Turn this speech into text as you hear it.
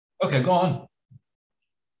Okay, go on.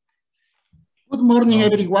 Good morning,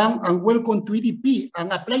 everyone, and welcome to EDP,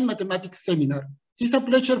 an applied mathematics seminar. It's a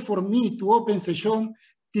pleasure for me to open session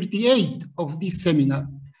 38 of this seminar.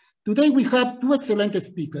 Today we have two excellent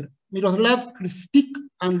speakers, Miroslav Krstic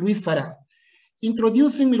and Luis Farah.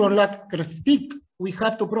 Introducing Miroslav Krstic, we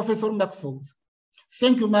have to Professor Max Souls.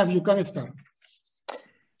 Thank you, Max. You can start.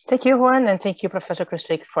 Thank you, Juan, and thank you, Professor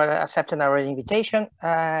Krstic, for accepting our invitation.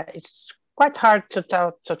 It's quite hard to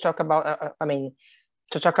talk about.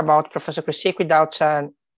 To talk about Professor Krstic without,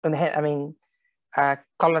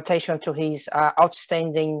 connotation to his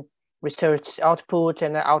outstanding research output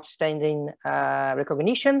and outstanding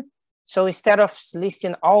recognition. So instead of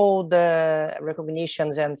listing all the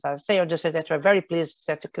recognitions and say, I'll just say that we're very pleased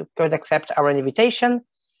that you could accept our invitation.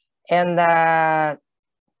 And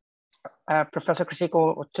Professor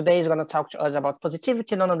Krstic today is going to talk to us about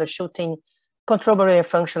positivity, non-undershooting, control barrier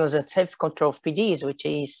functions, and safe control of PDEs, which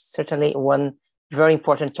is certainly one very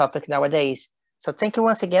important topic nowadays. So thank you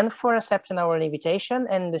once again for accepting our invitation,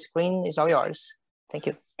 and the screen is all yours. Thank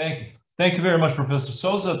you. Thank you. Thank you very much, Professor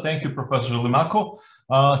Souza. Thank you, Professor Limaco.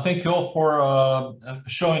 Thank you all for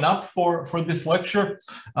showing up for this lecture.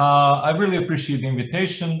 I really appreciate the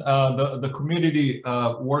invitation. The community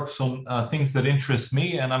works on things that interest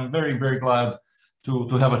me, and I'm very, very glad to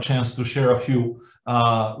have a chance to share a few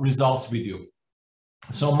results with you.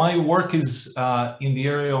 So my work is in the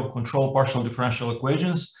area of control partial differential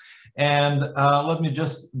equations. And let me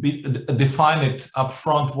just define it up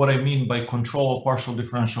front what I mean by control of partial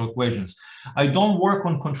differential equations. I don't work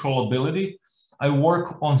on controllability, I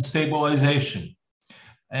work on stabilization.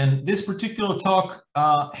 And this particular talk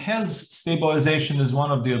has stabilization as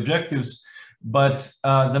one of the objectives, but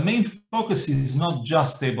the main focus is not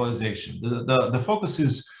just stabilization. The focus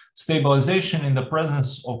is stabilization in the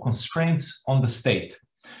presence of constraints on the state.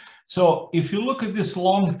 So if you look at this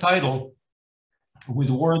long title with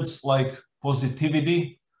words like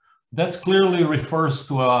positivity, that clearly refers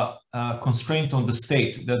to a constraint on the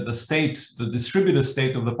state, that the state, the distributed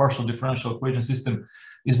state of the partial differential equation system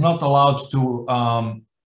is not allowed to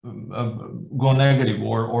go negative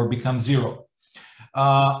or become zero.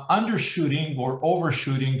 Undershooting or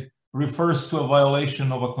overshooting refers to a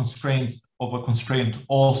violation of a constraint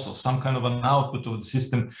also, some kind of an output of the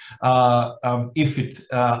system. If it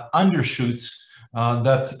undershoots,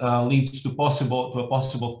 that leads to a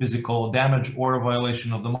possible physical damage or a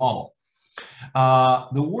violation of the model.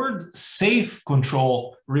 The word safe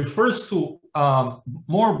control refers to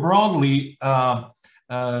more broadly the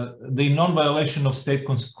non-violation of state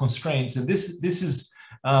constraints, and this is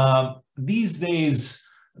these days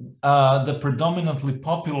the predominantly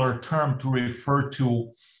popular term to refer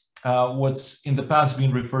to what's in the past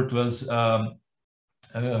been referred to as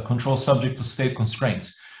control subject to state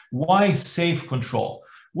constraints. Why safe control?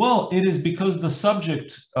 Well, it is because the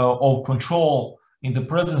subject of control in the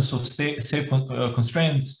presence of safe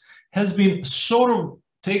constraints has been sort of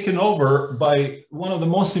taken over by one of the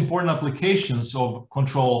most important applications of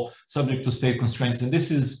control subject to state constraints, and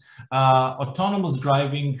this is autonomous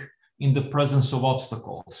driving in the presence of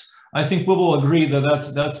obstacles. I think we will agree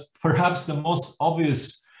that that's perhaps the most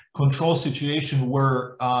obvious control situation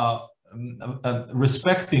where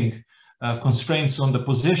respecting constraints on the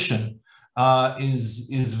position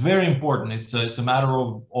is very important. It's a matter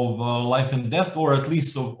of life and death, or at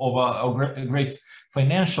least of a great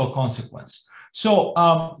financial consequence. So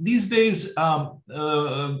these days,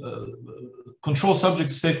 control subject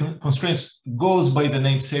to state constraints goes by the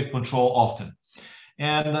name safe control often.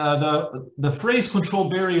 And the phrase control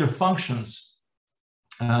barrier functions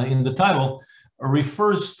in the title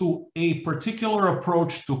refers to a particular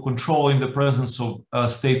approach to control in the presence of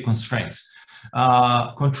state constraints.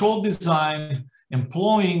 Control design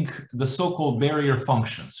employing the so-called barrier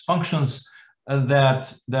functions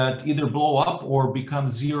that either blow up or become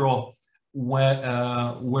zero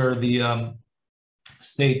where the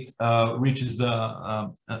state reaches the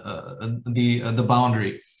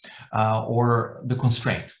boundary or the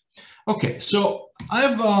constraint. Okay, so I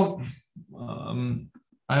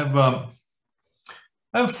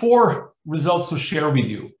have four results to share with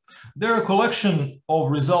you. They're a collection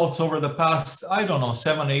of results over the past, I don't know,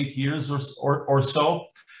 7-8 years or so.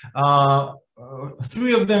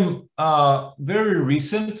 Three of them very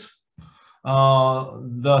recent.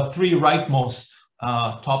 The three rightmost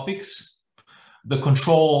topics: the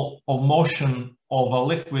control of motion of a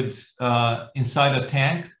liquid inside a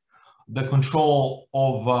tank, the control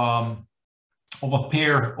of a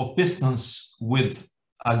pair of pistons with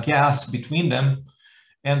a gas between them,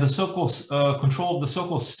 and the so-called control of the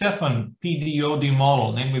so-called Stefan PDEs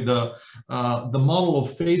model, namely the model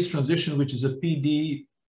of phase transition, which is a PDE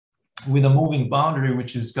with a moving boundary,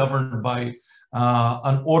 which is governed by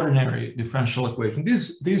an ordinary differential equation.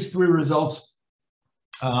 These three results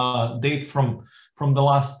date from the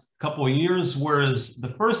last couple of years, whereas the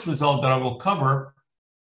first result that I will cover,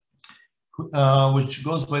 which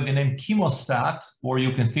goes by the name chemostat, or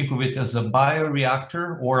you can think of it as a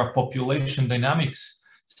bioreactor or a population dynamics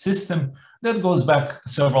system, that goes back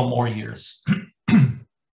several more years.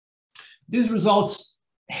 These results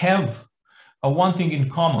have one thing in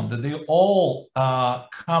common, that they all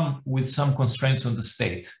come with some constraints on the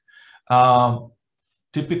state,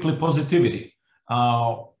 typically positivity.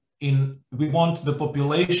 We want the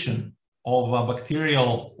population of a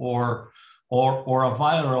bacterial or a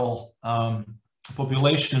viral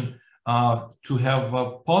population to have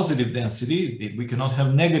a positive density. We cannot have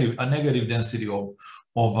a negative density of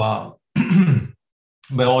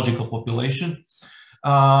biological population.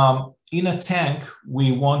 In a tank,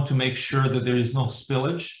 we want to make sure that there is no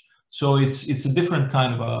spillage. So it's a different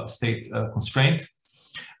kind of a state constraint.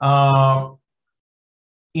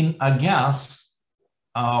 In a gas,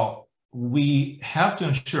 we have to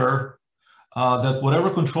ensure that whatever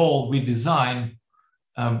control we design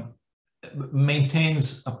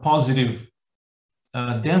maintains a positive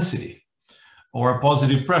density or a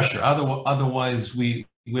positive pressure. Otherwise, we're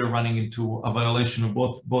running into a violation of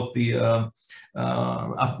both the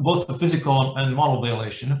physical and model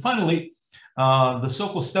violation. And finally, the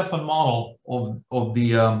so-called Stefan model of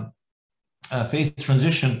the phase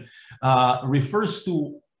transition refers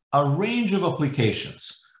to a range of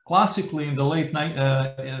applications. Classically, in the late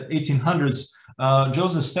 1800s,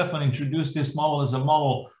 Joseph Stefan introduced this model as a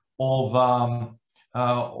model of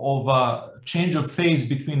change of phase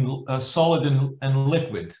between solid and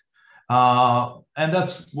liquid. And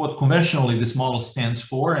that's what conventionally this model stands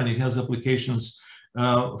for, and it has applications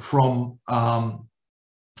from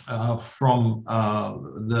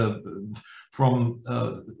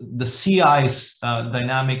the sea ice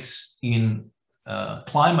dynamics in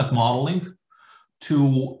climate modeling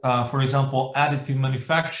to, for example, additive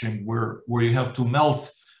manufacturing, where you have to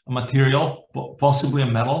melt a material, possibly a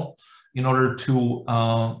metal, in order to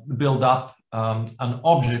build up an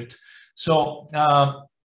object. So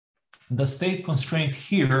the state constraint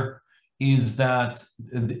here is that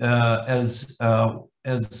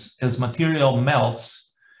as material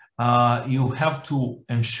melts, you have to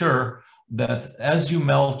ensure that as you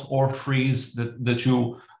melt or freeze, that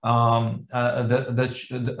you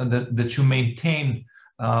maintain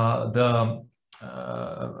the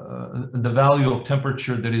value of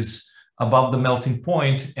temperature that is above the melting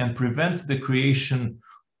point, and prevent the creation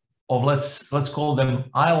of, let's call them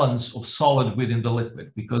islands of solid within the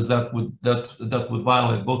liquid, because that would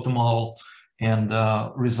violate both the model and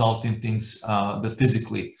result in things that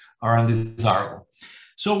physically are undesirable.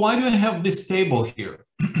 So why do I have this table here?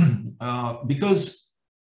 Because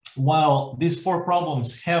while these four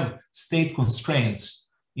problems have state constraints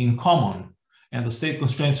in common, and the state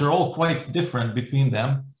constraints are all quite different between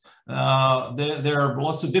them, there are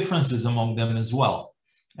lots of differences among them as well.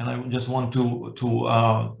 And I just want to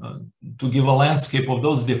give a landscape of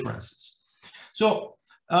those differences. So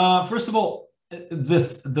first of all,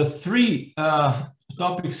 the three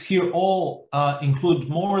topics here all include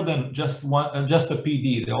more than just a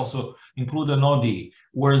PD. They also include an OD,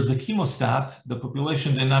 whereas the chemostat, the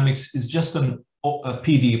population dynamics, is just a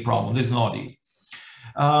PD problem. There's no OD.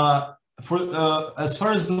 As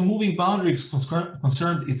far as the moving boundary is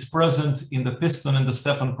concerned, it's present in the piston and the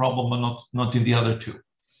Stefan problem, but not in the other two.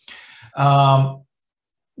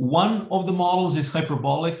 One of the models is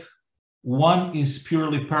hyperbolic, one is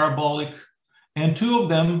purely parabolic, and two of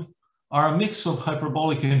them are a mix of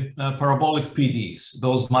hyperbolic and parabolic PDs.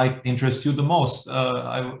 Those might interest you the most,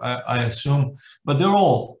 I assume, but they're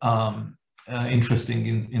all interesting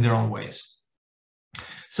in their own ways.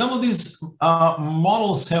 Some of these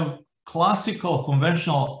models have classical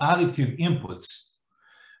conventional additive inputs,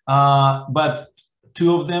 but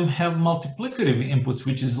two of them have multiplicative inputs,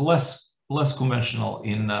 which is less conventional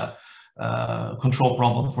in control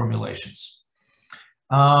problem formulations.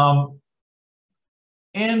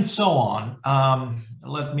 And so on.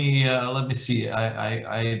 Let me see.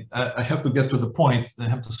 I have to get to the point. I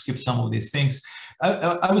have to skip some of these things.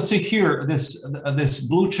 I would say here, this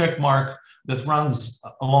blue check mark that runs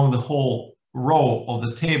along the whole row of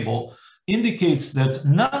the table indicates that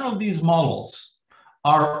none of these models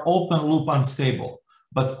are open loop unstable,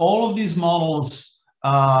 but all of these models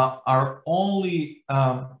are only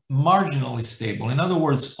marginally stable. In other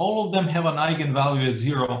words, all of them have an eigenvalue at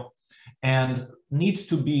 0 and need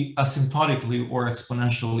to be asymptotically or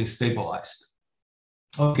exponentially stabilized.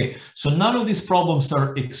 Okay, so none of these problems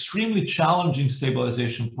are extremely challenging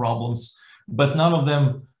stabilization problems, but none of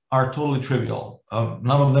them are totally trivial.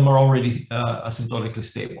 None of them are already asymptotically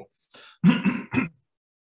stable.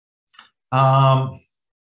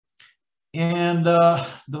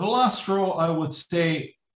 The last row, I would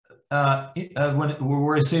say,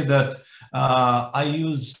 where I say that I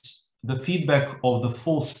use the feedback of the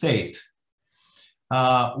full state,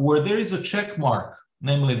 where there is a check mark,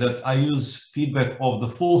 namely that I use feedback of the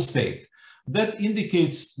full state, that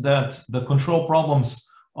indicates that the control problems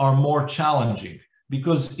are more challenging.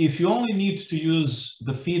 Because if you only need to use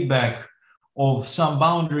the feedback of some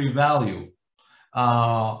boundary value,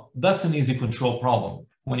 that's an easy control problem.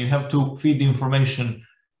 When you have to feed the information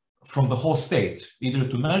from the whole state, either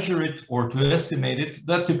to measure it or to estimate it,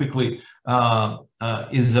 that typically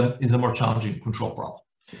is a more challenging control problem.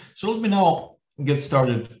 So let me now get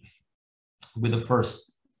started with the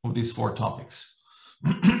first of these four topics.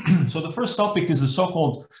 So the first topic is the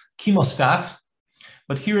so-called chemostat,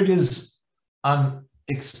 but here it is an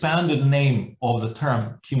expanded name of the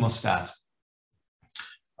term chemostat.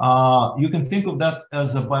 You can think of that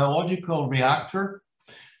as a biological reactor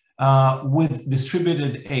with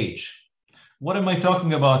distributed age. What am I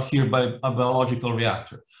talking about here by a biological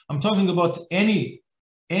reactor? I'm talking about any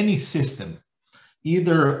system,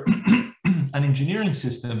 either an engineering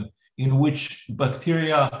system in which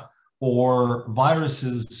bacteria or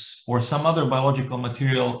viruses or some other biological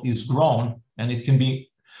material is grown, and it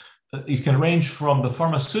can range from the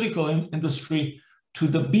pharmaceutical industry to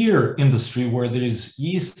the beer industry, where there is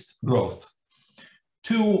yeast growth,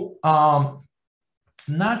 to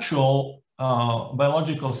natural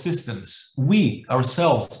biological systems. We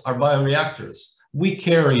ourselves are bioreactors. We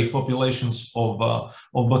carry populations of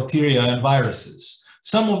bacteria and viruses.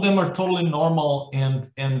 Some of them are totally normal and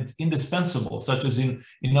indispensable, such as in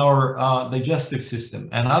our digestive system,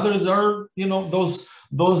 and others are, those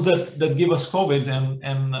that give us COVID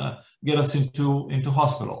and get us into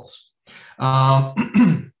hospitals.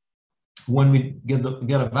 When we get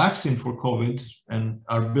a vaccine for COVID and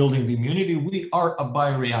are building the immunity, we are a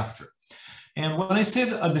bioreactor. And when I say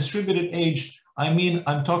a distributed age, I mean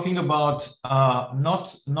I'm talking about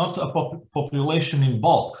not a population in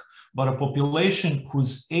bulk, but a population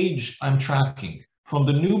whose age I'm tracking, from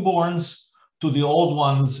the newborns to the old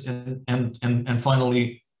ones, and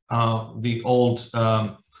finally the old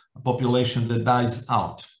population that dies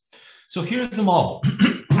out. So here's the model.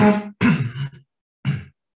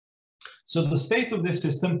 So the state of this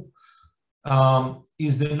system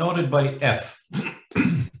is denoted by F.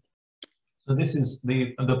 So this is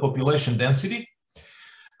the population density.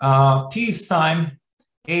 T is time,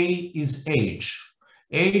 A is age.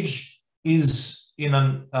 Age is in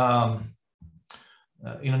an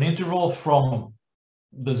interval from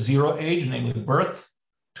the zero age, namely birth,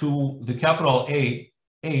 to the capital A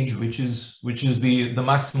age, which is the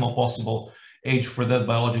maximal possible age for that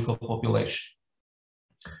biological population.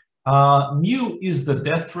 Mu is the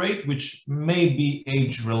death rate, which may be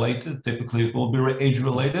age-related. Typically, it will be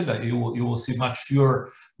age-related. You will see much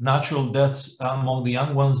fewer natural deaths among the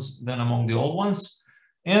young ones than among the old ones.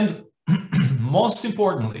 And most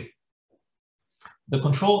importantly, the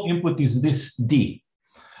control input is this D.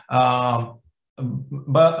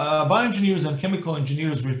 Bioengineers and chemical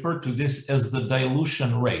engineers refer to this as the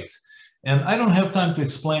dilution rate. And I don't have time to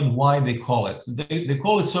explain why they call it. They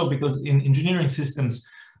call it so because in engineering systems,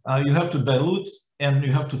 you have to dilute and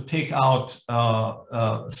you have to take out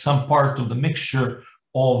some part of the mixture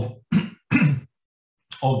of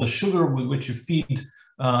the sugar with which you feed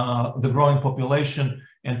the growing population,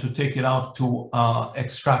 and to take it out to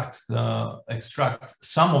extract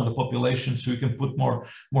some of the population so you can put more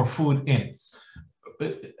food in.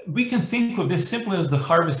 We can think of this simply as the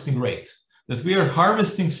harvesting rate, that we are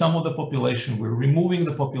harvesting some of the population, we're removing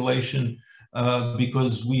the population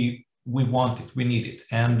because we want it, we need it,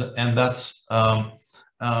 and that's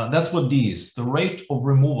what D is, the rate of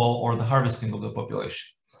removal or the harvesting of the population.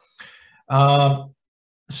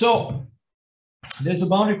 So there's a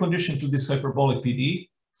boundary condition to this hyperbolic PDE.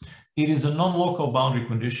 It is a non-local boundary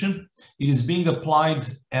condition. It is being applied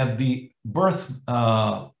at the birth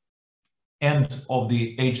end of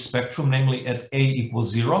the age spectrum, namely at A equals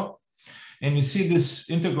 0. And you see this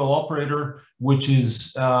integral operator, which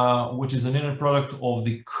is an inner product of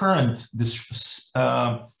the current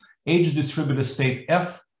age distributed state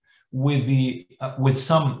F with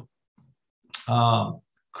some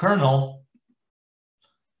kernel,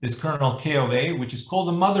 this kernel K of A, which is called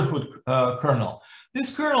the motherhood kernel.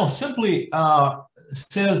 This kernel simply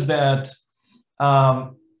says that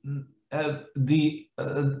the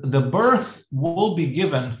birth will be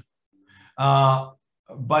given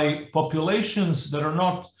by populations that are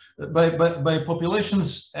not, by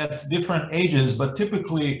populations at different ages, but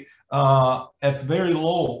typically at very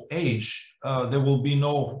low age, there will be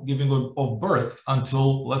no giving of birth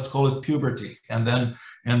until, let's call it, puberty, and then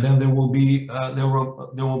there will be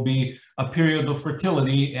a period of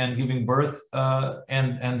fertility and giving birth,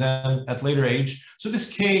 and then at later age. So this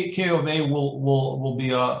K of A will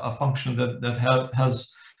be a function that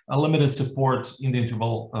has a limited support in the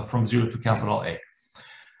interval from 0 to capital A.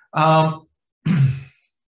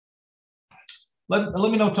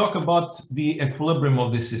 Let me now talk about the equilibrium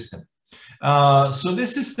of this system. So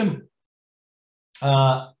this system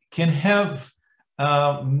can have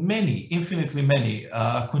infinitely many,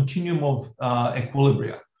 continuum of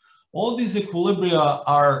equilibria. All these equilibria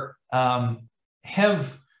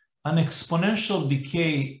have an exponential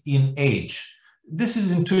decay in age. This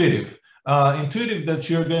is intuitive. Intuitive that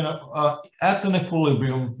you're going to, at an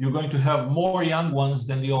equilibrium, you're going to have more young ones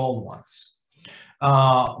than the old ones.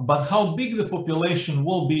 But how big the population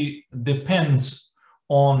will be depends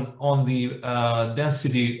on the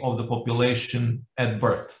density of the population at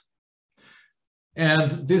birth.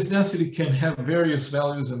 And this density can have various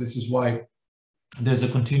values, and this is why there's a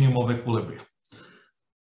continuum of equilibrium.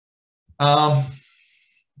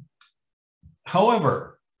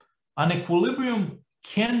 However, an equilibrium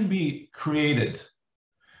can be created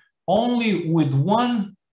only with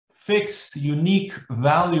one fixed, unique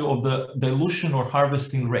value of the dilution or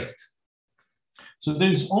harvesting rate. So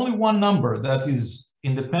there's only one number that is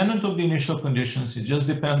independent of the initial conditions. It just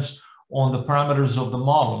depends on the parameters of the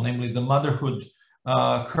model, namely the motherhood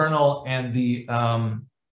kernel and the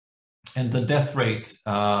death rate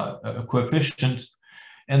coefficient.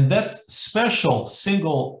 And that special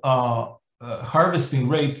single harvesting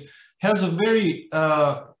rate has a very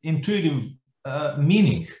intuitive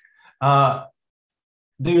meaning.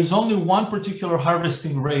 There is only one particular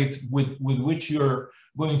harvesting rate with which you're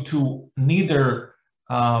going to neither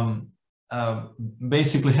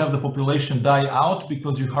basically have the population die out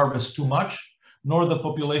because you harvest too much, nor the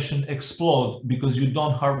population explode because you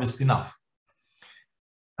don't harvest enough.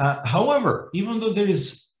 However, even though there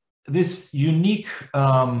is this unique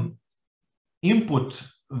input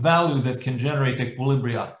value that can generate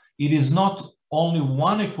equilibria, it is not only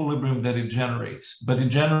one equilibrium that it generates, but it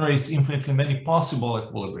generates infinitely many possible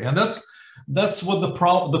equilibria. And that's what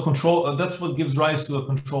that's what gives rise to a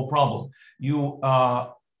control problem. You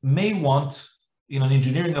may want, in an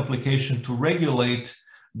engineering application, to regulate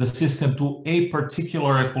the system to a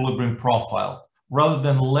particular equilibrium profile, rather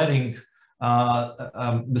than letting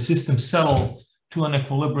the system settle to an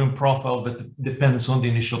equilibrium profile that depends on the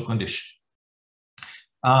initial condition.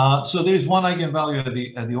 So there is one eigenvalue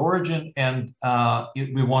at the origin, and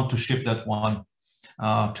we want to shift that one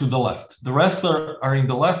to the left. The rest are in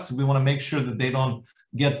the left. We want to make sure that they don't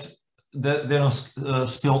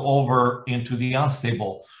spill over into the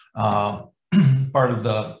unstable part of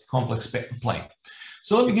the complex plane.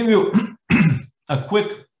 So let me give you a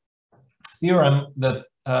quick theorem that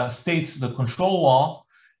states the control law,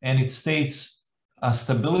 and it states a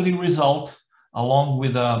stability result along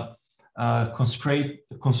with a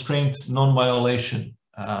constraint non-violation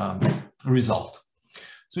result.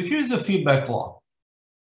 So here's the feedback law.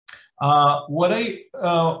 What I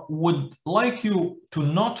would like you to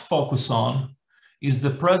not focus on is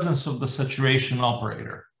the presence of the saturation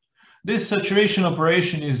operator. This saturation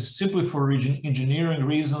operation is simply for engineering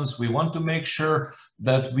reasons. We want to make sure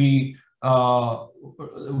that we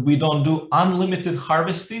don't do unlimited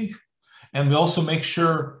harvesting, and we also make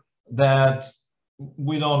sure that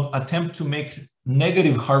we don't attempt to make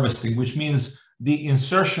negative harvesting, which means the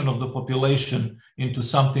insertion of the population into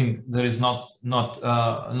something that is not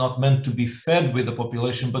meant to be fed with the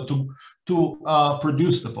population, but to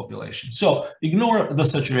produce the population. So ignore the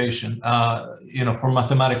saturation, for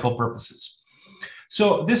mathematical purposes.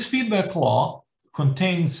 So this feedback law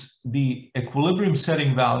contains the equilibrium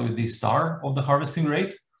setting value, D star, of the harvesting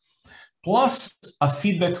rate, plus a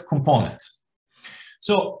feedback component.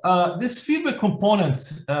 So this feedback component,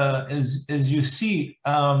 as you see,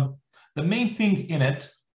 the main thing in it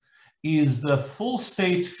is the full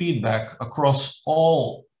state feedback across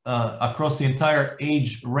across the entire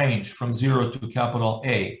age range from 0 to capital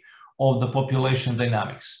A of the population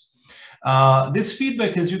dynamics. This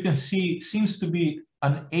feedback, as you can see, seems to be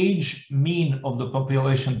an age mean of the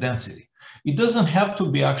population density. It doesn't have to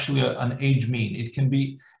be actually an age mean. It can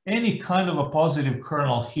be any kind of a positive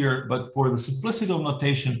kernel here, but for the simplicity of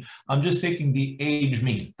notation, I'm just taking the age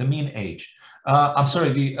mean, the mean age. I'm sorry,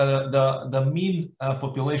 the mean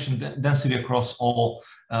population density across all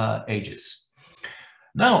ages.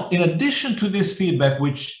 Now, in addition to this feedback,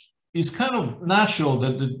 which is kind of natural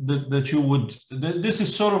that you would. This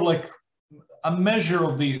is sort of like a measure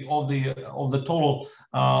of the total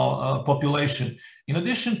population. In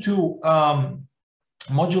addition to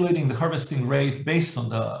modulating the harvesting rate based on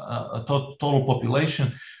the total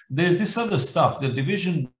population, there's this other stuff, the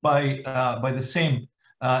division by the same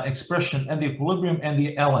expression and the equilibrium and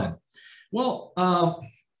the ln. Well,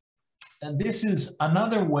 and this is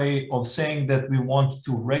another way of saying that we want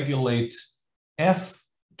to regulate f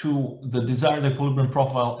to the desired equilibrium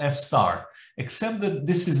profile f star, except that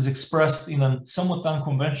this is expressed in a somewhat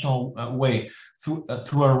unconventional way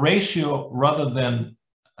through a ratio rather than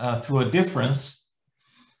through a difference,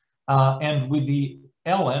 and with the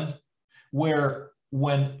ln, where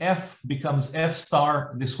when f becomes f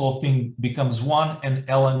star, this whole thing becomes 1 and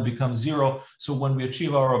ln becomes 0. So when we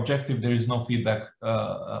achieve our objective, there is no feedback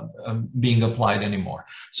being applied anymore.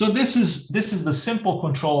 So this is the simple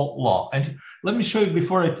control law. And let me show you,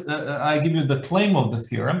 before I give you the claim of the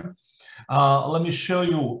theorem, let me show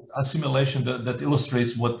you a simulation that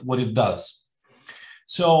illustrates what it does.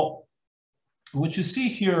 So what you see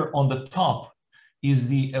here on the top is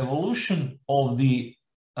the evolution of the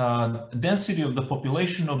density of the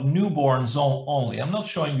population of newborns only. I'm not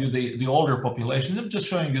showing you the older population, I'm just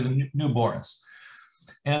showing you the newborns.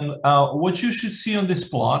 And what you should see on this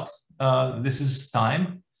plot, this is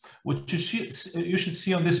time. What you should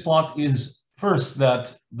see on this plot is first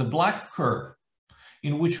that the black curve,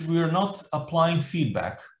 in which we are not applying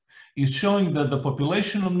feedback, is showing that the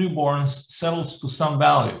population of newborns settles to some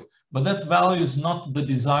value, but that value is not the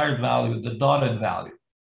desired value, the dotted value.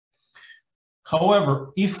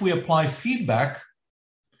 However, if we apply feedback,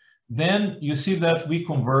 then you see that we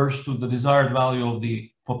converge to the desired value of the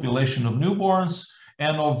population of newborns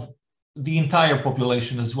and of the entire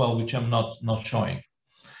population as well, which I'm not showing.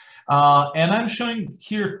 And I'm showing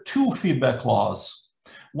here two feedback laws.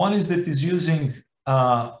 One is that is using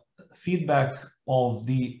feedback of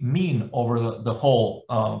the mean over the whole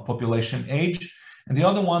population age, and the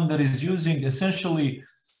other one that is using essentially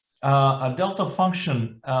a delta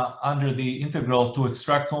function under the integral to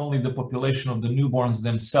extract only the population of the newborns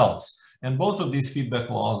themselves. And both of these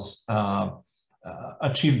feedback laws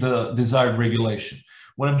achieve the desired regulation.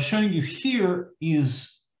 What I'm showing you here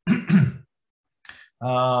is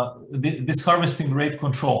this harvesting rate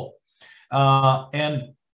control.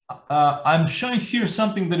 And I'm showing here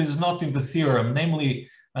something that is not in the theorem,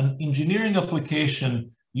 namely an engineering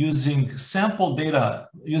application using sample data,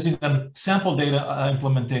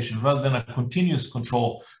 implementation rather than a continuous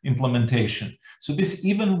control implementation. So this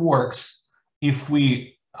even works if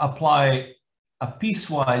we apply a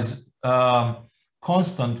piecewise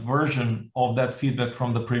constant version of that feedback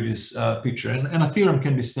from the previous picture. And a theorem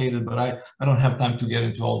can be stated, but I don't have time to get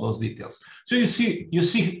into all those details. So you see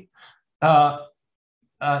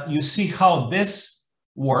how this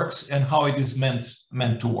works and how it is meant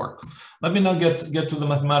to work. Let me now get to the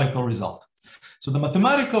mathematical result. So the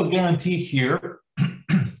mathematical guarantee here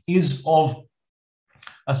is of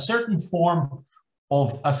a certain form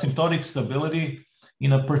of asymptotic stability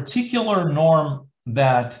in a particular norm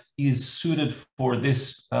that is suited for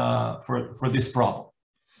this problem.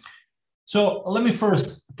 So let me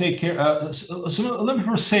first let me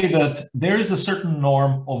first say that there is a certain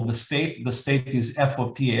norm of the state. The state is f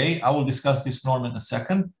of TA. I will discuss this norm in a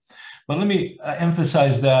second, but let me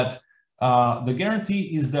emphasize that the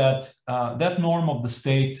guarantee is that that norm of the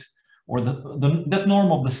state, or that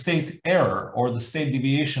norm of the state error, or the state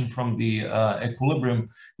deviation from the equilibrium,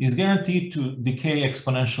 is guaranteed to decay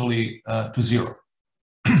exponentially to 0.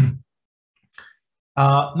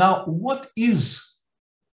 Now, what is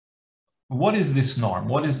this norm?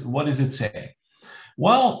 What is it saying?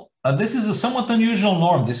 Well, this is a somewhat unusual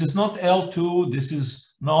norm. This is not L2. This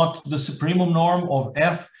is not the supremum norm of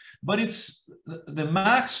F, but it's the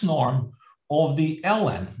max norm of the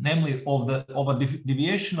ln, namely of a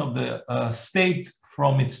deviation of the state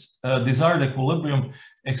from its desired equilibrium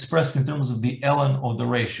expressed in terms of the ln of the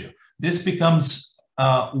ratio. This becomes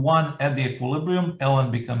 1 at the equilibrium.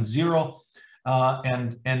 Ln becomes 0,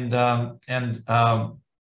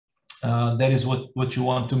 that is what you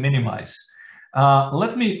want to minimize.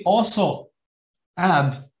 Let me also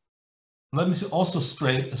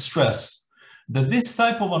stress that this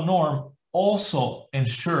type of a norm also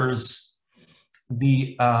ensures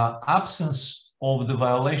the absence of the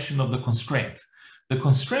violation of the constraint. The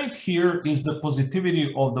constraint here is the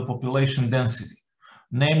positivity of the population density,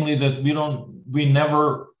 namely that we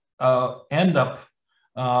never end up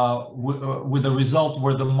with a result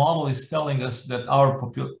where the model is telling us that our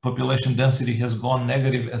population density has gone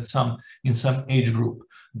negative in some age group.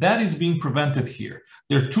 That is being prevented here.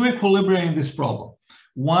 There are two equilibria in this problem.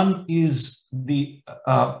 One is the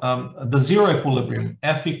zero equilibrium,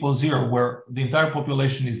 F equals 0, where the entire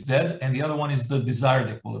population is dead, and the other one is the desired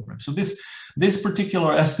equilibrium. So this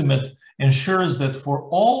particular estimate ensures that for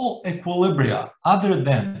all equilibria other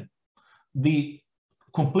than the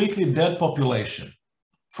completely dead population,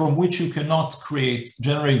 from which you cannot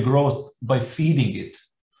generate growth by feeding it.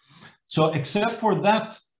 So except for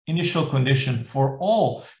that initial condition, for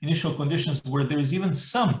all initial conditions where there is even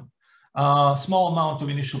some small amount of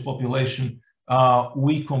initial population,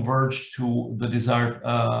 we converge to the desired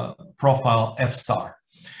profile F star.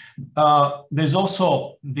 There's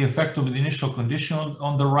also the effect of the initial condition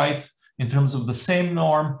on the right in terms of the same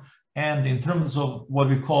norm and in terms of what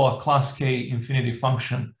we call a class K infinity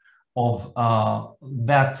function of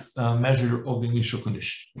that measure of the initial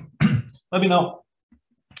condition. Let me now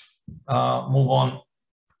move on.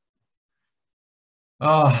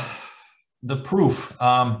 The proof.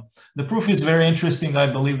 The proof is very interesting. I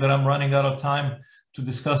believe that I'm running out of time to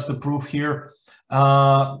discuss the proof here.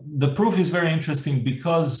 The proof is very interesting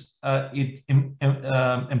because it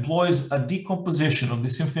employs a decomposition of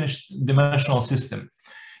this infinite dimensional system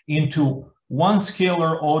into one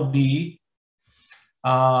scalar ODE,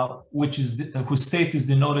 whose state is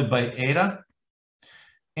denoted by eta,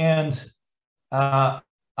 and a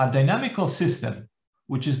dynamical system,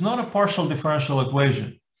 which is not a partial differential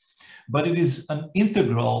equation, but it is an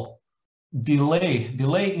integral delay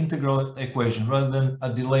integral equation rather than a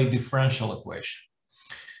delay differential equation.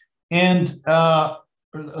 And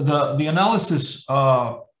the analysis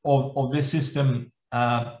of this system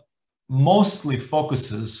mostly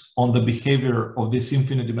focuses on the behavior of this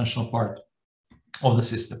infinite dimensional part of the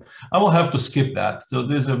system. I will have to skip that. So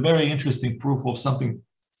there's a very interesting proof of something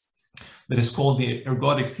that is called the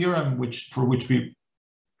ergodic theorem, for which we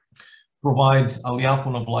provide a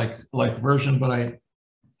Lyapunov-like version, but I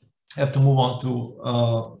have to move on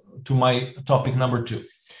to my topic number 2.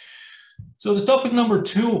 So the topic number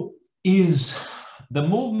 2 is the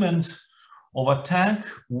movement of a tank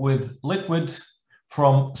with liquid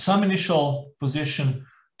from some initial position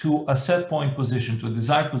to a set point position, to a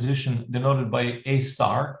desired position denoted by A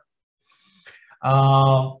star,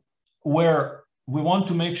 where we want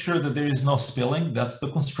to make sure that there is no spilling. That's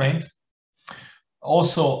the constraint.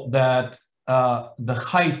 Also, that the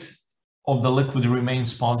height of the liquid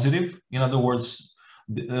remains positive. In other words,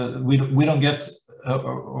 we don't get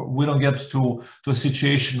to a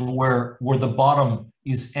situation where the bottom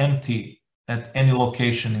is empty at any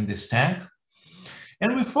location in this tank.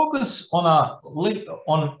 And we focus on a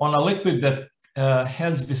liquid that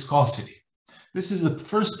has viscosity. This is the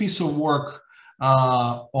first piece of work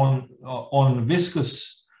on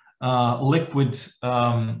viscous liquid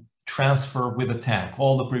transfer with a tank.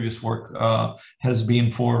 All the previous work has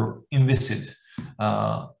been for inviscid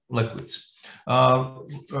liquids.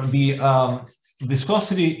 The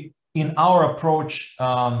viscosity in our approach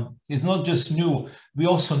is not just new.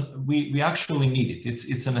 We actually need it.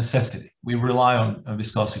 It's a necessity. We rely on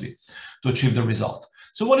viscosity to achieve the result.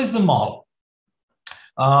 So what is the model?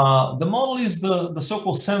 The model is the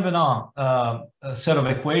so-called Saint-Venant set of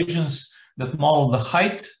equations that model the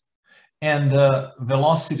height and the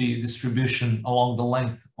velocity distribution along the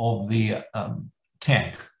length of the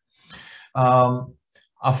tank.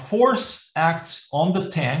 A force acts on the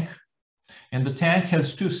tank, and the tank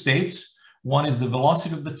has two states. One is the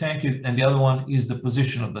velocity of the tank, and the other one is the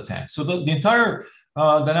position of the tank. So the entire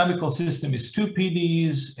dynamical system is 2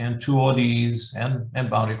 PDEs and 2 ODEs and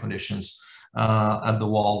boundary conditions at the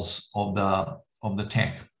walls of the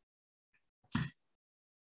tank.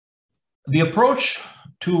 The approach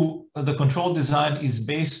to the control design is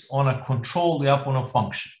based on a controlled Lyapunov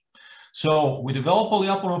function. So we develop a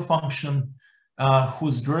Lyapunov function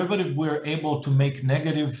whose derivative we're able to make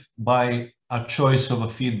negative by a choice of a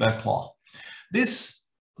feedback law. This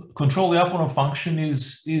control Lyapunov function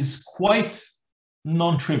is quite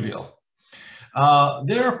non-trivial.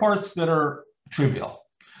 There are parts that are trivial.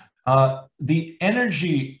 The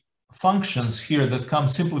energy functions here that come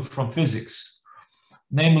simply from physics,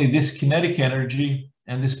 namely this kinetic energy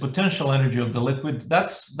and this potential energy of the liquid,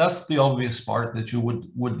 that's the obvious part that you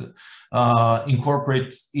would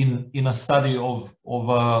incorporate in a study of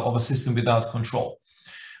a system without control.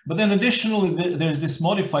 But then additionally, there's this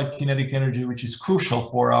modified kinetic energy, which is crucial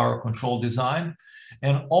for our control design,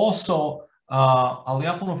 and also a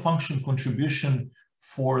Lyapunov function contribution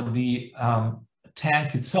for the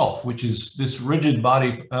tank itself, which is this rigid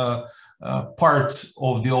body part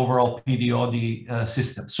of the overall PDOD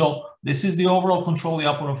system. So this is the overall control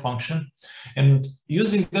Lyapunov function. And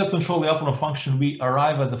using that control Lyapunov function, we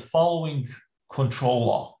arrive at the following control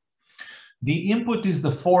law. The input is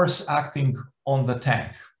the force acting on the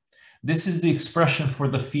tank. This is the expression for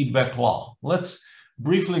the feedback law. Let's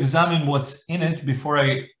briefly examine what's in it before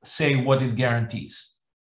I say what it guarantees.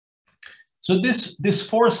 So this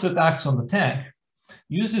force that acts on the tank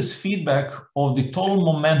uses feedback of the total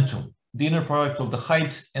momentum, the inner product of the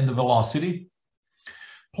height and the velocity,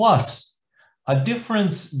 plus a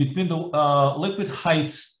difference between the liquid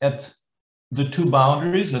heights at the two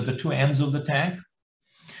boundaries, at the two ends of the tank,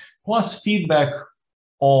 plus feedback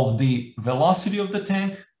of the velocity of the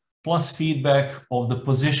tank, plus feedback of the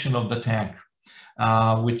position of the tank,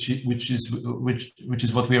 which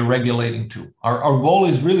is what we are regulating to. Our goal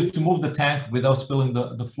is really to move the tank without spilling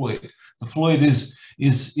the fluid. The fluid is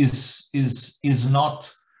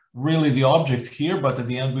not really the object here, but at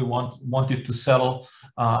the end we want it to settle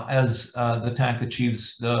as the tank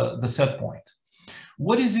achieves the set point.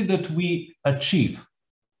 What is it that we achieve?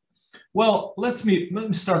 Well, let me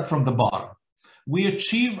start from the bottom. We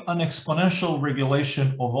achieve an exponential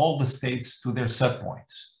regulation of all the states to their set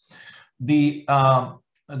points. The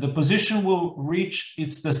position will reach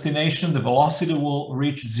its destination, the velocity will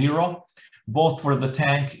reach zero, both for the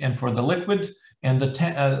tank and for the liquid, and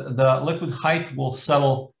the liquid height will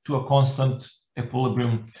settle to a constant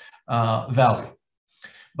equilibrium value.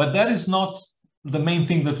 But that is not the main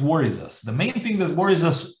thing that worries us. The main thing that worries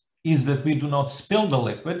us is that we do not spill the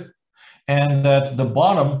liquid and that the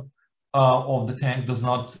bottom of the tank does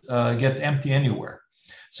not get empty anywhere.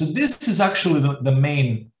 So this is actually the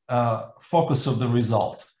main focus of the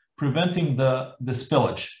result, preventing the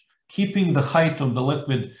spillage, keeping the height of the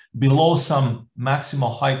liquid below some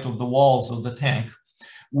maximal height of the walls of the tank,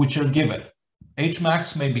 which are given.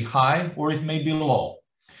 Hmax may be high or it may be low.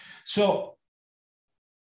 So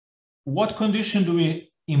what condition do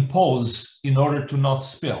we impose in order to not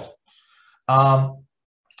spill?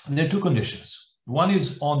 There are two conditions. One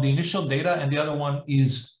is on the initial data and the other one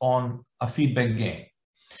is on a feedback gain.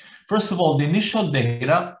 First of all, the initial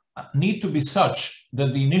data need to be such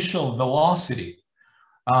that the initial velocity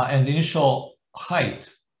and the initial height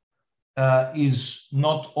is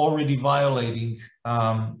not already violating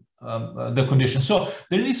the condition. So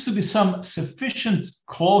there needs to be some sufficient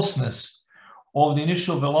closeness of the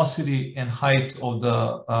initial velocity and height of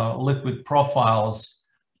the liquid profiles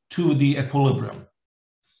to the equilibrium.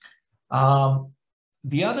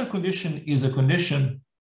 The other condition is a condition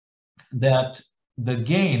that the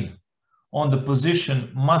gain on the position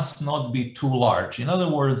must not be too large. In other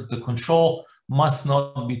words, the control must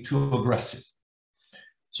not be too aggressive.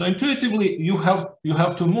 So intuitively, you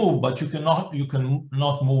have to move, but you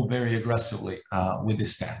cannot move very aggressively with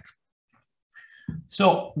this tank.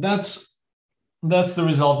 So that's the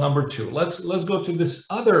result number two. Let's go to this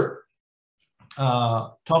other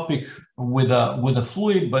topic with a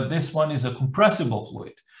fluid, but this one is a compressible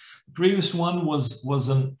fluid. The previous one was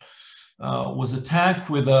a tank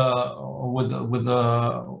with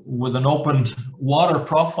an open water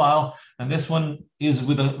profile, and this one is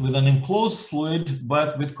with an enclosed fluid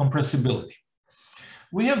but with compressibility.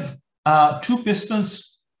 We have two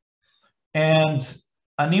pistons and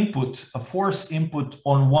an input, a force input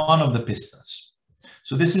on one of the pistons.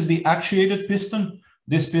 So this is the actuated piston.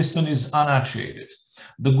 This piston is unactuated.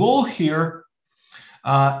 The goal here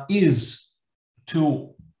is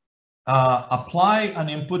to apply an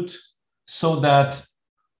input so that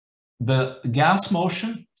the gas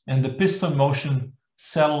motion and the piston motion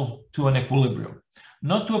settle to an equilibrium,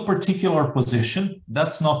 not to a particular position.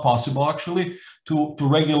 That's not possible actually to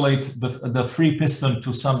regulate the free piston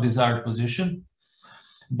to some desired position,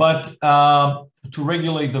 but to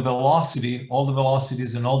regulate the velocity, all the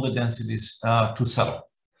velocities and all the densities to settle.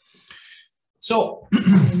 So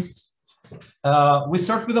we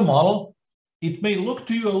start with a model. It may look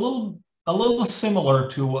to you a little similar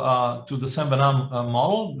to the Seminario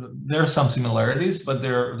model. There are some similarities, but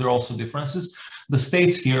there are also differences. The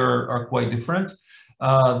states here are quite different.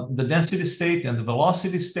 The density state and the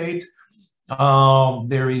velocity state.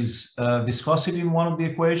 There is viscosity in one of the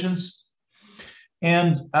equations.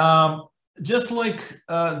 And just like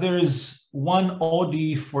there is one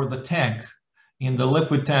OD for the tank in the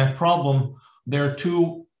liquid tank problem, there are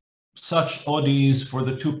two such ODs for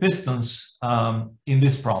the two pistons in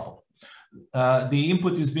this problem. The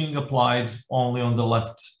input is being applied only on the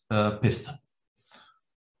left piston.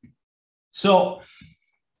 So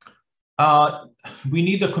we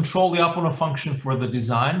need a control Lyapunov function for the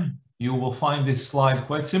design. You will find this slide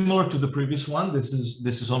quite similar to the previous one. This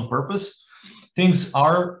is on purpose. things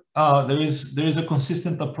are, there is a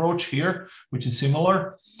consistent approach here, which is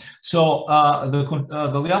similar. So the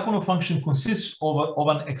Lyapunov function consists of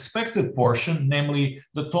an expected portion, namely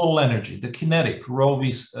the total energy, the kinetic, rho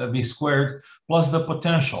v squared, plus the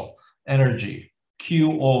potential energy,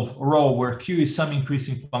 Q of rho, where Q is some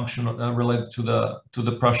increasing function related to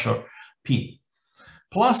the pressure P.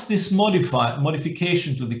 Plus this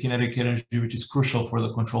modification to the kinetic energy, which is crucial for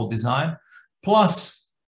the control design, plus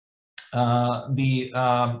the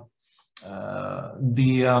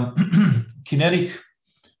kinetic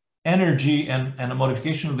energy and a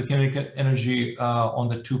modification of the kinetic energy on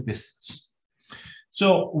the two pistons.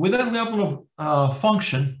 So with that Lyapunov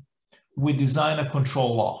function, we design a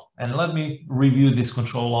control law. And let me review this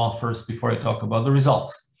control law first before I talk about the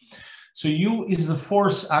results. So U is the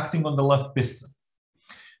force acting on the left piston.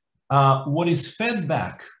 What is fed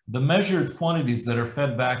back, the measured quantities that are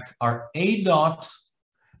fed back are A dot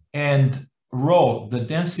and rho, the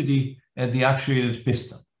density at the actuated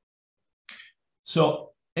piston.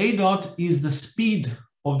 So A dot is the speed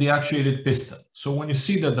of the actuated piston. So when you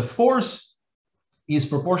see that the force is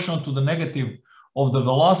proportional to the negative of the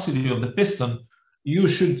velocity of the piston, you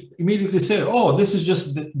should immediately say, oh, this is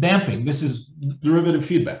just damping. This is derivative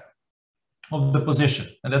feedback of the position.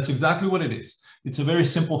 And that's exactly what it is. It's a very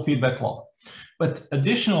simple feedback law. But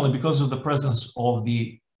additionally, because of the presence of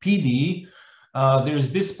the PDE, there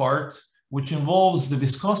is this part which involves the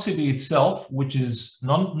viscosity itself, which is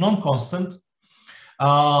non-constant,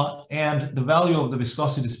 and the value of the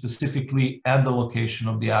viscosity specifically at the location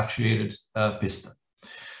of the actuated piston.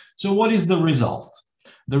 So what is the result?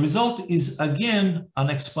 The result is, again, an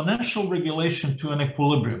exponential regulation to an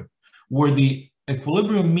equilibrium, where the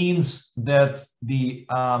equilibrium means that the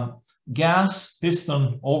gas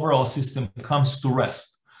piston overall system comes to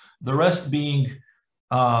rest. The rest being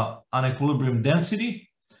an equilibrium density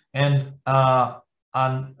and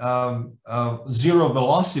zero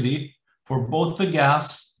velocity for both the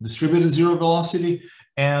gas, distributed zero velocity,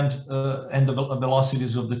 and the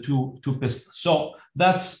velocities of the two pistons. So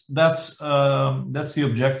that's the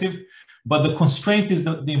objective, but the constraint is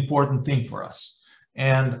the important thing for us.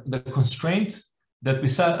 And the constraint that we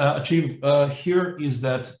achieve here is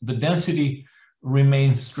that the density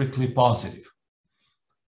remains strictly positive.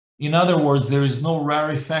 In other words, there is no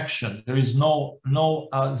rarefaction. There is no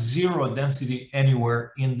zero density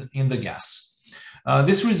anywhere in the gas.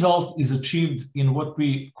 This result is achieved in what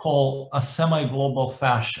we call a semi-global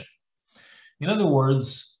fashion. In other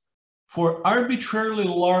words, for arbitrarily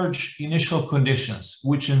large initial conditions,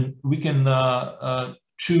 we can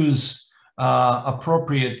choose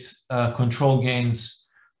appropriate control gains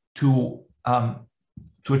to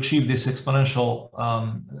achieve this exponential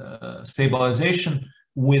stabilization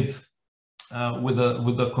with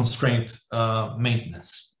the constraint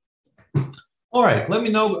maintenance. All right, let me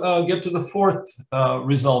now get to the fourth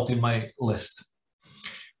result in my list.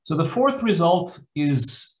 So the fourth result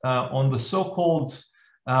is on the so-called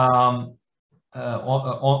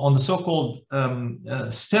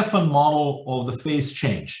Stefan model of the phase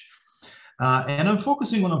change. And I'm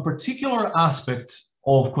focusing on a particular aspect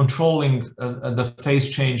of controlling the phase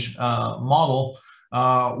change model,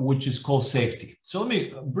 which is called safety. So let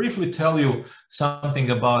me briefly tell you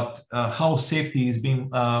something about how safety is being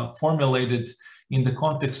formulated in the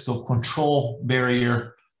context of control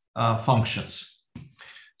barrier functions.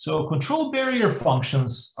 So control barrier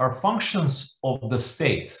functions are functions of the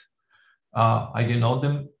state. I denote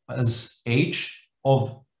them as h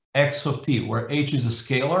of x of t, where h is a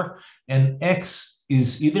scalar and x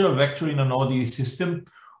is either a vector in an ODE system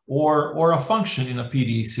or a function in a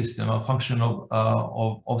PDE system, a function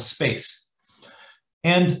of space.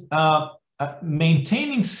 And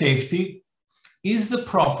maintaining safety is the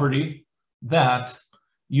property that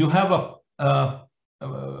you have a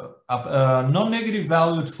non-negative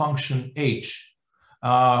valued function h,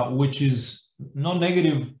 which is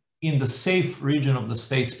non-negative in the safe region of the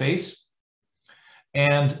state space,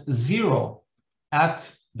 and 0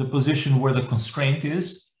 at the position where the constraint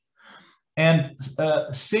is. And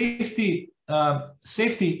safety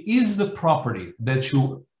is the property that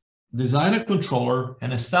you design a controller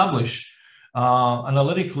and establish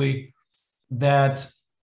analytically that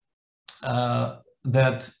the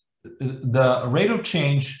rate of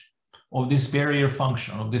change of this barrier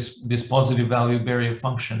function, of this positive value barrier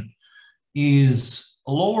function, is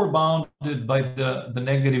lower bounded by the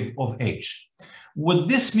negative of h. What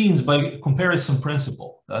this means by comparison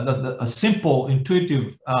principle, a simple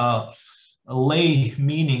intuitive lay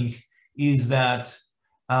meaning is that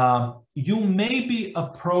you may be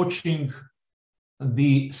approaching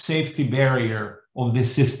the safety barrier of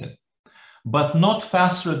this system, but not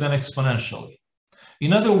faster than exponentially.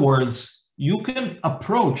 In other words, you can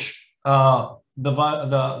approach the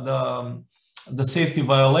safety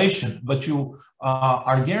violation, but you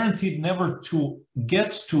are guaranteed never to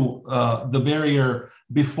get to the barrier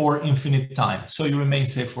before infinite time. So you remain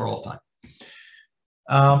safe for all time.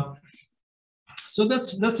 So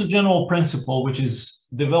that's a general principle which is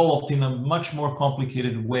developed in a much more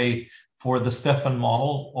complicated way for the Stefan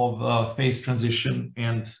model of phase transition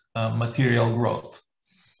and material growth.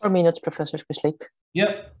 4 minutes, Professor Krstic.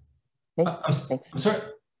 Yeah. Okay. I'm sorry.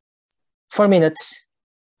 4 minutes.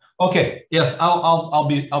 Okay. Yes, I'll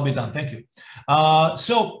be done. Thank you.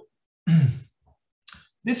 So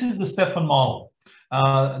this is the Stefan model.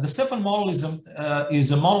 The Stefan model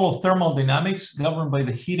is a model of thermodynamics governed by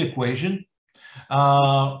the heat equation,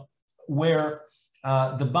 where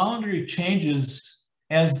the boundary changes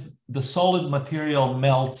as the solid material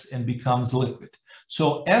melts and becomes liquid.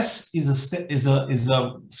 So S is a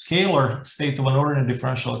scalar state of an ordinary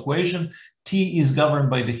differential equation. T is governed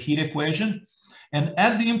by the heat equation. And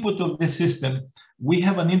at the input of this system, we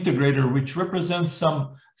have an integrator which represents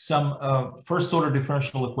some first order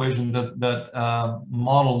differential equation that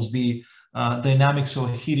models the dynamics of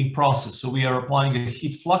a heating process. So we are applying a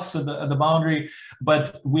heat flux at the boundary,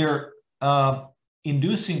 but we're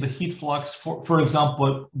inducing the heat flux, for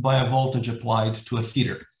example, by a voltage applied to a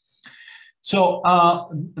heater. So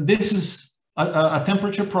this is a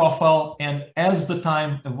temperature profile, and as the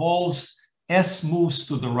time evolves, S moves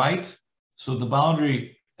to the right. So the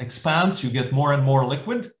boundary expands, you get more and more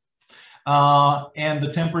liquid, and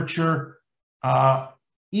the temperature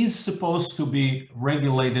is supposed to be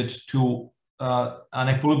regulated to an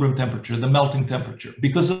equilibrium temperature, the melting temperature,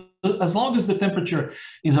 because as long as the temperature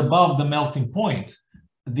is above the melting point,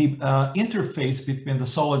 the interface between the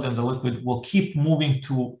solid and the liquid will keep moving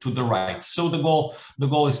to the right. So the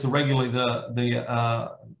goal is to regulate the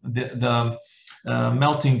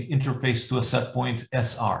melting interface to a set point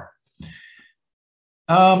SR.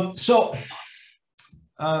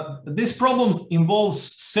 This problem involves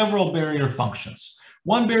several barrier functions.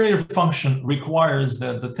 One barrier function requires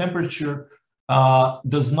that the temperature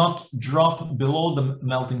does not drop below the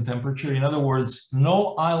melting temperature. In other words,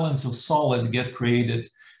 no islands of solid get created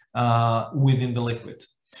within the liquid.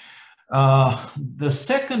 The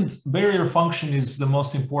second barrier function is the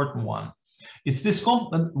most important one. It's this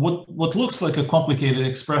what looks like a complicated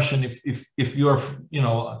expression. If you're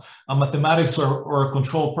a mathematics or a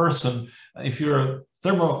control person, if you're a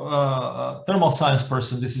thermal science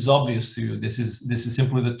person, this is obvious to you. This is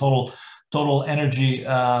simply the total energy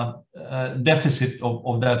deficit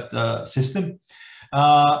of that system.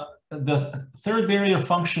 The third barrier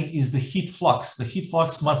function is the heat flux. The heat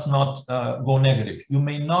flux must not go negative. You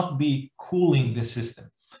may not be cooling the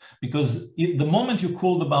system, because the moment you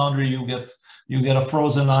cool the boundary, you get a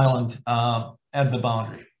frozen island at the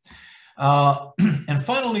boundary. And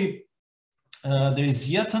finally, there is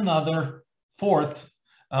yet another fourth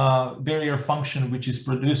barrier function, which is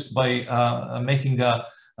produced by making a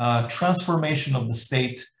transformation of the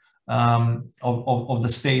state of the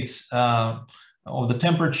states of the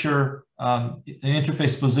temperature, the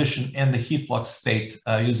interface position, and the heat flux state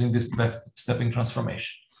using this stepping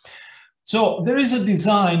transformation. So there is a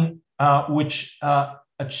design which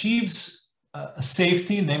achieves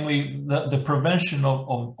safety, namely the prevention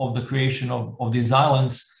of the creation of these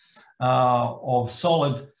islands of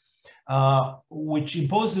solid, which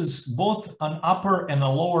imposes both an upper and a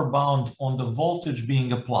lower bound on the voltage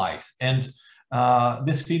being applied. And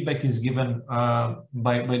this feedback is given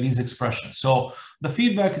by these expressions. So the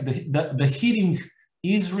feedback, the heating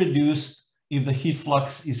is reduced if the heat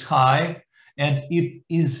flux is high, and it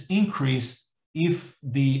is increased if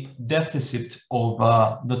the deficit of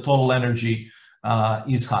the total energy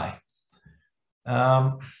is high.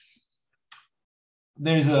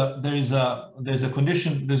 There's a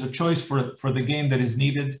condition, there's a choice for the gain that is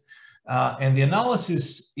needed, and the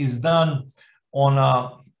analysis is done on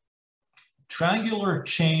a triangular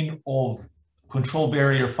chain of control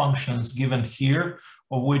barrier functions given here,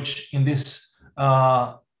 of which in this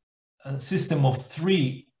system of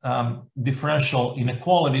three differential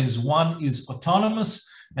inequalities, one is autonomous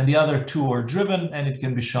and the other two are driven, and it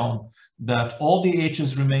can be shown that all the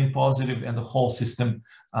H's remain positive and the whole system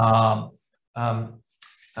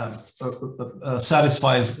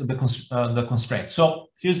satisfies the constraint. So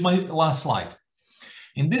here's my last slide.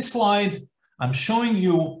 In this slide, I'm showing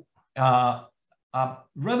you a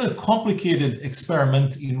rather complicated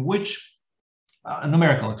experiment in which, a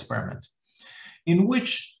numerical experiment, in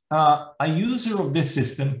which a user of this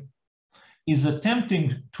system is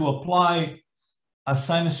attempting to apply a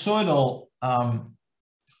sinusoidal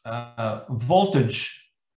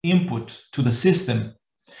voltage input to the system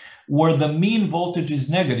where the mean voltage is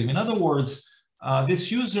negative. In other words,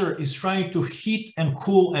 this user is trying to heat and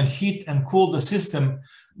cool the system,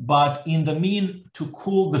 but in the mean to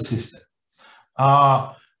cool the system.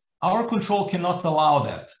 Our control cannot allow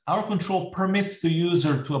that. Our control permits the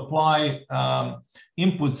user to apply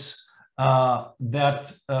inputs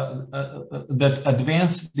that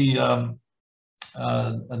advance the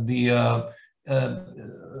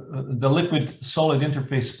liquid-solid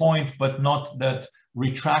interface point, but not that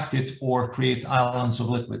retract it or create islands of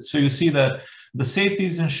liquid. So you see that the safety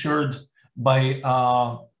is ensured by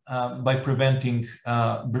preventing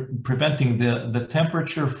the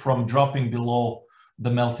temperature from dropping below the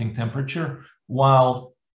melting temperature,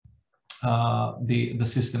 while the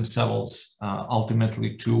system settles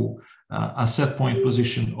ultimately to a set point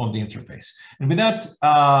position of the interface. And with that,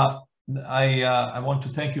 I want to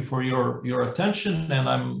thank you for your attention, and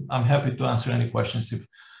I'm happy to answer any questions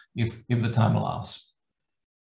if the time allows.